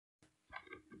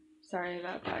Sorry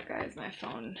about that, guys. My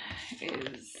phone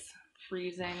is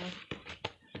freezing.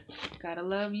 Gotta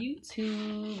love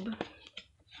YouTube.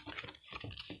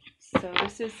 So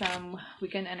this is some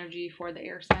weekend energy for the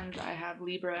air signs. I have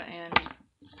Libra and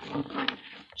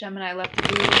Gemini left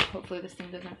to do. Hopefully this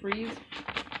thing doesn't freeze.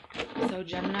 So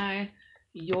Gemini,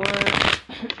 your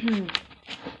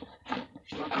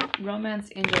romance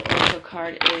angel oracle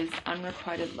card is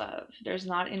unrequited love. There's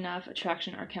not enough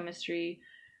attraction or chemistry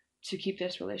to keep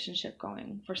this relationship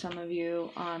going for some of you.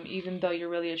 Even though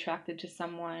you're really attracted to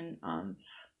someone,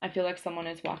 I feel like someone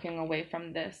is walking away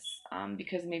from this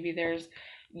because maybe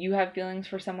you have feelings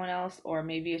for someone else, or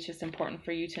maybe it's just important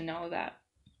for you to know that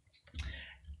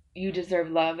you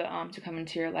deserve love to come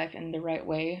into your life in the right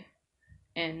way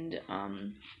and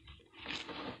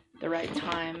the right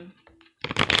time.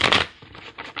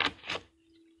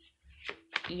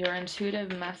 Your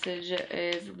intuitive message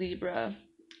is, Libra,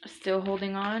 still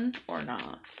holding on or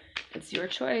not? It's your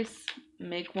choice.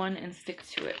 Make one and stick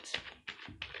to it.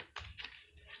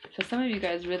 So some of you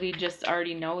guys really just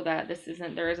already know that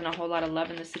there isn't a whole lot of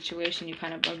love in the situation. You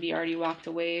kind of maybe already walked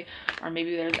away, or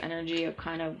maybe there's energy of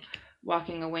kind of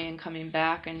walking away and coming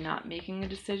back and not making a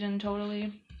decision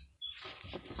totally.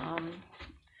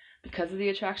 Because of the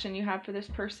attraction you have for this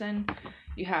person.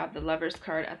 You have the Lover's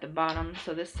card at the bottom.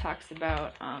 So this talks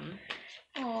about,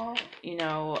 you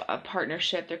know, a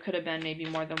partnership. There could have been maybe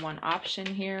more than one option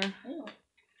here. Get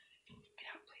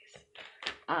out, please.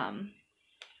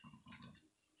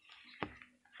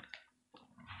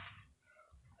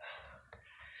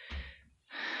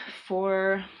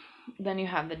 Then you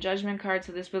have the Judgment card.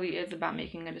 So this really is about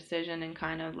making a decision and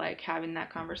kind of like having that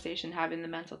conversation, having the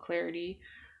mental clarity.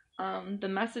 The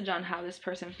message on how this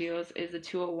person feels is the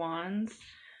Two of Wands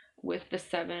with the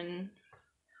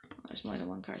there's more than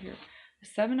one card here. The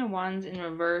Seven of Wands in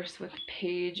reverse with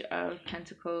Page of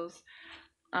Pentacles.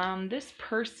 This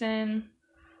person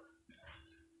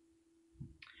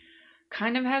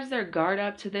kind of has their guard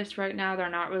up to this right now. They're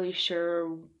not really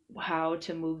sure how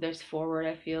to move this forward.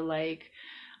 I feel like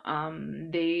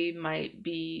they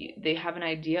have an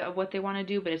idea of what they want to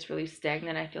do, but it's really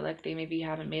stagnant. I feel like they maybe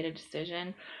haven't made a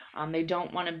decision. They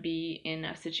don't want to be in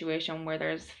a situation where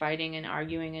there's fighting and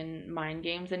arguing and mind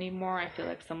games anymore. I feel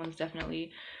like someone's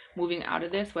definitely moving out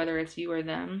of this, whether it's you or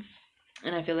them.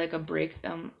 And I feel like a break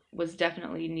was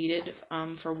definitely needed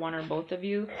for one or both of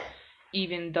you.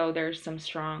 Even though there's some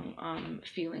strong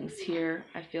feelings here,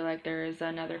 I feel like there is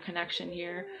another connection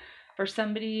here for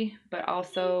somebody, but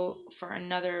also for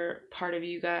another part of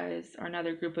you guys or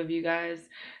another group of you guys.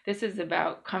 This is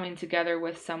about coming together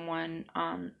with someone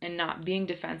and not being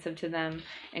defensive to them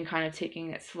and kind of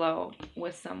taking it slow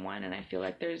with someone. And I feel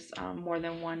like there's more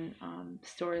than one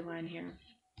storyline here.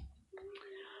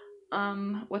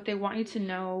 What they want you to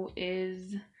know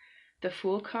is the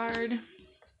Fool card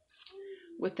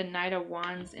with the Knight of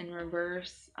Wands in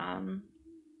reverse. I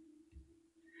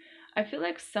feel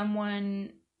like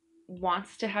someone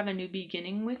wants to have a new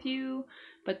beginning with you,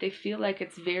 but they feel like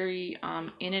it's very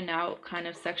in and out kind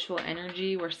of sexual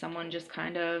energy, where someone just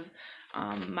kind of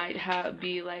might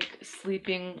be like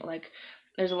sleeping, like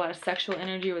there's a lot of sexual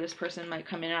energy where this person might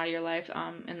come in and out of your life,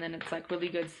 and then it's like really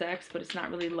good sex, but it's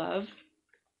not really love.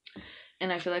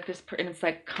 And I feel like and it's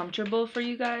like comfortable for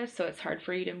you guys, so it's hard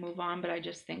for you to move on. But I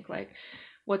just think like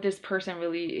what this person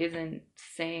really isn't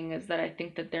saying is that I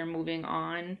think that they're moving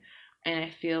on. And I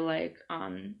feel like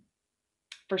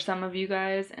for some of you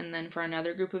guys, and then for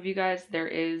another group of you guys, there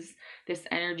is this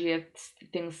energy of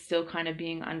things still kind of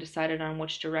being undecided on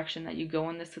which direction that you go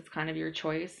in this. It's kind of your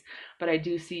choice. But I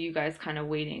do see you guys kind of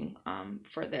waiting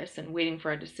for this and waiting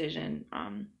for a decision.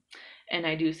 And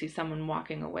I do see someone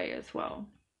walking away as well.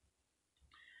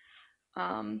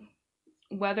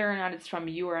 Whether or not it's from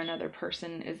you or another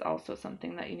person is also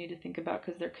something that you need to think about,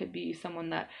 because there could be someone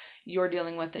that you're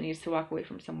dealing with that needs to walk away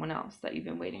from someone else that you've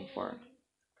been waiting for.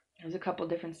 There's a couple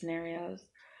different scenarios.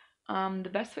 The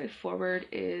best way forward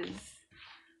is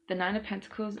the Nine of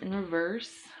Pentacles in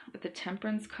reverse with the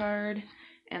Temperance card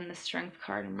and the Strength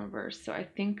card in reverse. So I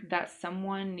think that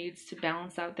someone needs to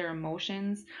balance out their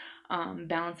emotions,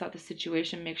 balance out the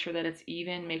situation, make sure that it's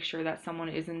even, make sure that someone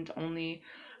isn't only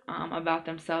about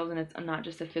themselves and it's not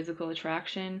just a physical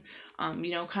attraction.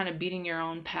 You know, kind of beating your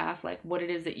own path, like what it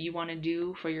is that you want to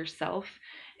do for yourself.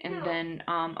 And then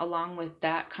along with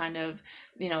that, kind of,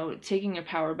 you know, taking your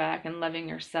power back and loving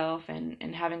yourself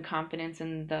and having confidence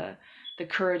in the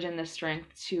courage and the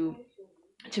strength to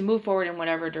move forward in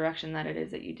whatever direction that it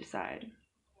is that you decide.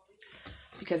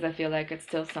 Because I feel like it's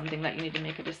still something that you need to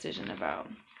make a decision about.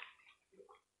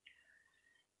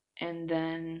 And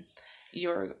then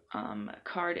your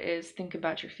card is think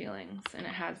about your feelings, and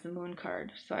it has the moon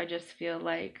card. So I just feel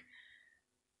like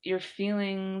your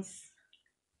feelings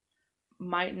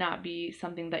might not be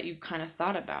something that you've kind of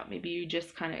thought about. Maybe you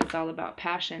just kind of, it's all about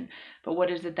passion, but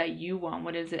what is it that you want?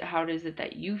 What is it, how is it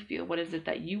that you feel? What is it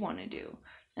that you want to do?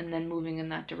 And then moving in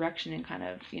that direction and kind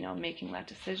of, you know, making that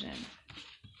decision.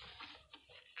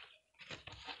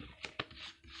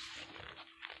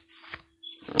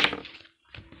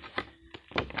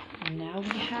 Now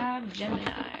we have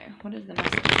Gemini. What is the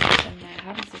message for Gemini?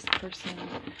 How does this person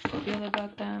feel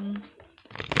about them?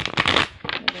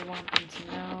 What do they want them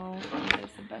to know? What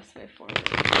is the best way forward?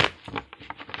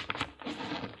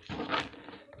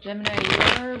 Gemini,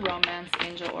 your romance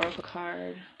angel oracle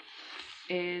card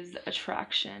is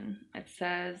attraction. It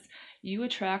says you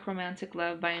attract romantic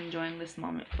love by enjoying this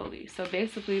moment fully. So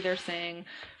basically they're saying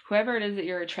whoever it is that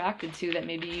you're attracted to that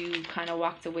maybe you kind of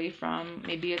walked away from,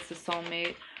 maybe it's a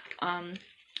soulmate,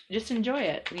 just enjoy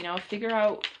it, you know, figure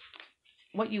out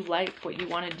what you like, what you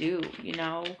want to do, you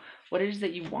know, what it is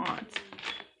that you want.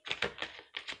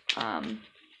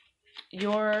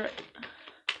 Your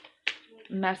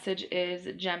message is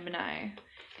Gemini.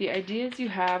 The ideas you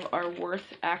have are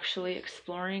worth actually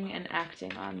exploring and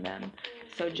acting on them,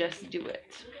 so just do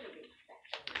it.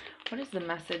 What is the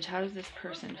message? How does this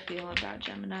person feel about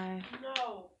Gemini?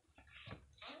 What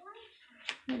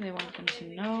do they want them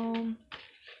to know?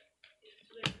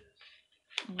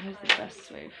 What is the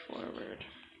best way forward?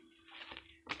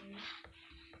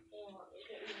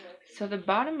 So the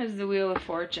bottom is the Wheel of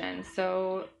Fortune.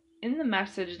 So in the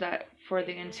message that for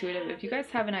the intuitive, if you guys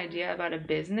have an idea about a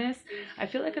business, I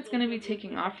feel like it's going to be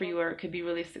taking off for you, or it could be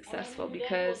really successful,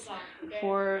 because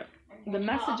for the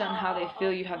message on how they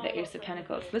feel, you have the Ace of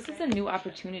Pentacles. This is a new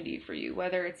opportunity for you,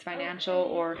 whether it's financial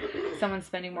or someone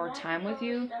spending more time with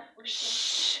you.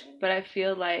 But I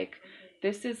feel like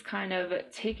this is kind of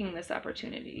taking this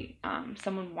opportunity.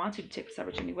 Someone wants you to take this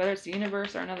opportunity, whether it's the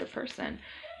universe or another person,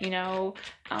 you know,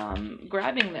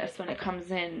 grabbing this when it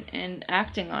comes in and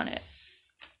acting on it.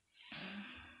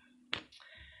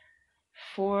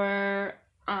 For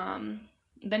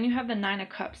then you have the Nine of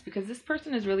Cups, because this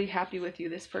person is really happy with you.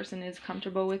 This person is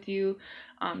comfortable with you.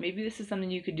 Maybe this is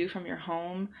something you could do from your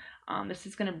home. This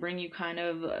is going to bring you kind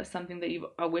of something that you've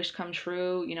a wish come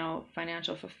true, you know,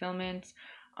 financial fulfillment.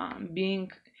 I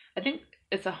think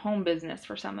it's a home business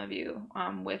for some of you,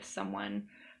 with someone,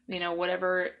 you know,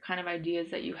 whatever kind of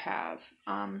ideas that you have.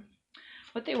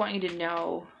 What they want you to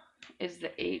know is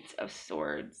the Eight of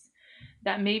Swords.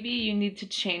 That maybe you need to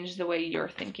change the way you're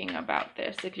thinking about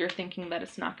this. If you're thinking that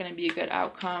it's not going to be a good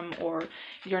outcome, or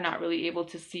you're not really able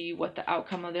to see what the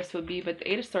outcome of this would be. But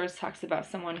the Eight of Swords talks about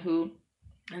someone who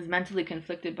is mentally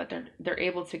conflicted, but they're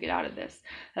able to get out of this,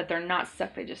 that they're not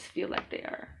stuck, they just feel like they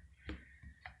are.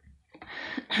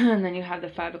 And then you have the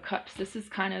Five of Cups. This is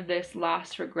kind of this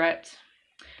loss, regret.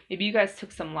 Maybe you guys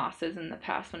took some losses in the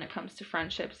past when it comes to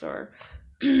friendships or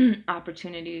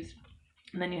opportunities.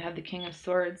 And then you have the King of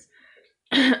Swords.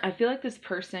 I feel like this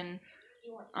person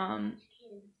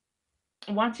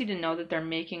wants you to know that they're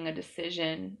making a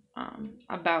decision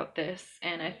about this.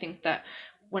 And I think that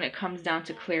when it comes down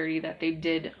to clarity, that they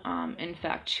did in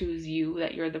fact choose you,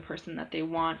 that you're the person that they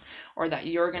want, or that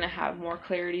you're going to have more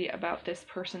clarity about this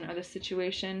person or this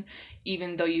situation.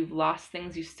 Even though you've lost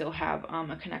things, you still have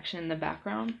a connection in the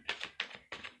background.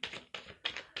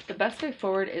 The best way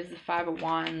forward is the Five of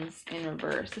Wands in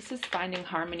reverse. This is finding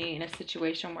harmony in a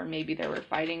situation where maybe there were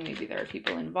fighting, maybe there are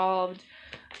people involved,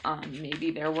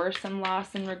 maybe there were some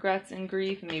loss and regrets and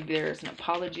grief, maybe there's an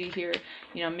apology here,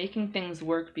 you know, making things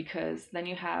work. Because then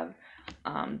you have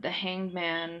the Hanged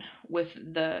Man with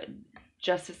the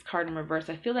Justice card in reverse.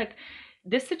 I feel like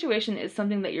this situation is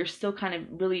something that you're still kind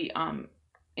of really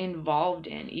involved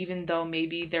in, even though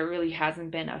maybe there really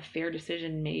hasn't been a fair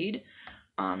decision made.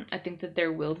 I think that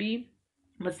there will be,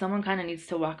 but someone kind of needs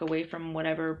to walk away from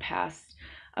whatever past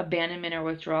abandonment or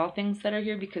withdrawal things that are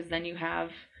here, because then you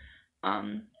have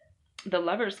the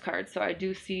Lovers card. So I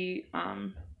do see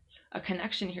a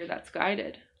connection here that's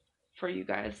guided for you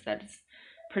guys. That's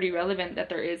pretty relevant, that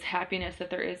there is happiness,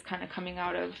 that there is kind of coming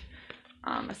out of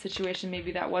a situation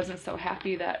maybe that wasn't so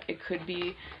happy, that it could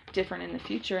be different in the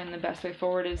future. And the best way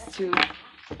forward is to,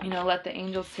 you know, let the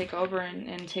angels take over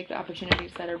and take the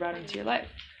opportunities that are brought into your life.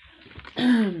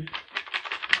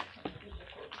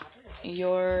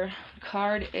 Your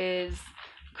card is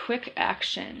quick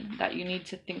action that you need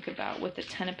to think about with the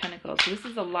Ten of Pentacles. So this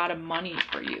is a lot of money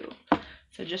for you.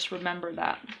 So just remember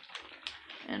that.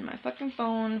 And my fucking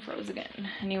phone froze again.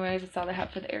 Anyways, that's all I have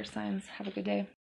for the air signs. Have a good day.